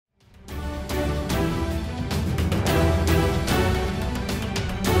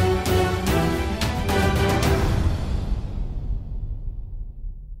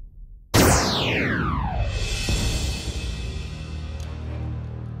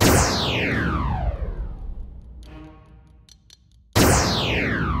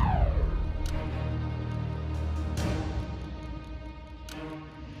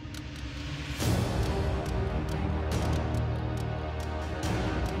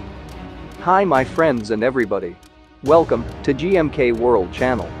Hi my friends and everybody. Welcome to GMK World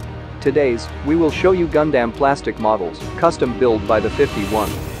channel. Today's, we will show you Gundam plastic models, custom build by the 51.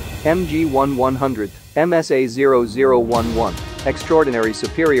 MG1100, MSA-0011, Extraordinary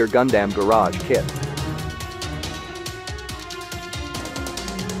Superior Gundam Garage Kit.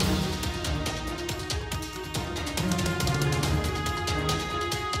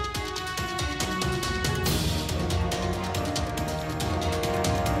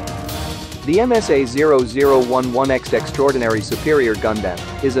 The MSA-0011X Extraordinary Superior Gundam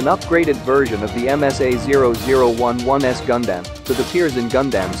is an upgraded version of the MSA-0011 S Gundam that appears in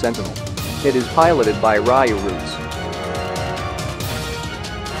Gundam Sentinel. It is piloted by Ryou Roots.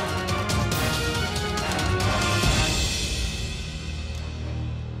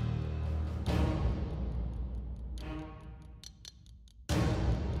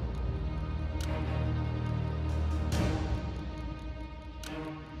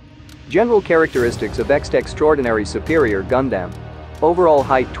 General characteristics of Extraordinary Superior Gundam. Overall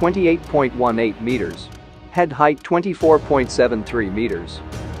height 28.18 meters. Head height 24.73 meters.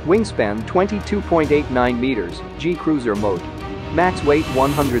 Wingspan 22.89 meters, G Cruiser mode. Max weight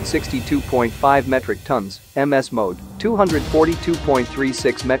 162.5 metric tons, MS mode,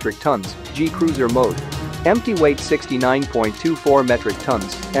 242.36 metric tons, G Cruiser mode. Empty weight 69.24 metric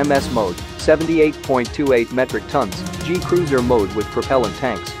tons, MS mode, 78.28 metric tons, G Cruiser mode with propellant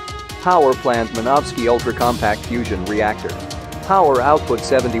tanks. Power plant Minovsky Ultracompact fusion reactor. Power output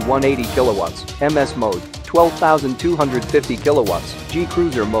 7180 kilowatts, MS mode, 12,250 kilowatts, G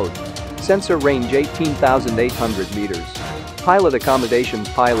Cruiser mode. Sensor range 18,800 meters. Pilot accommodations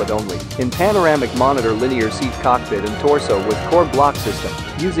pilot only, in panoramic monitor linear seat cockpit and torso with core block system,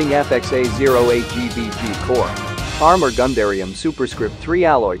 using FXA-08GBG core. Armor Gundarium Superscript 3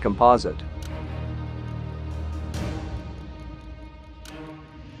 alloy composite.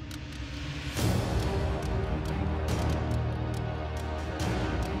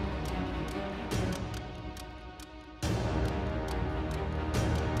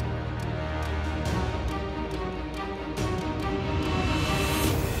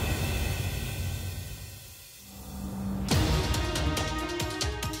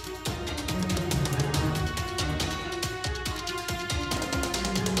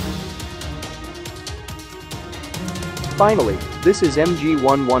 Finally, this is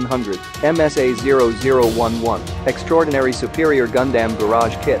MG1100, MSA-0011, Extraordinary Superior Gundam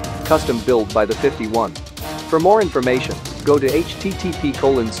Garage Kit, custom build by the 51. For more information, go to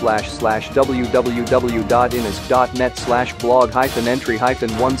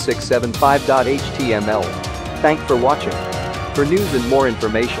http://www.inus.net/blog-entry-1675.html. Thanks for watching. For news and more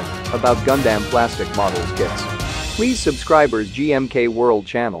information about Gundam plastic models kits, please subscribe our GMK World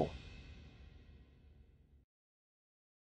channel.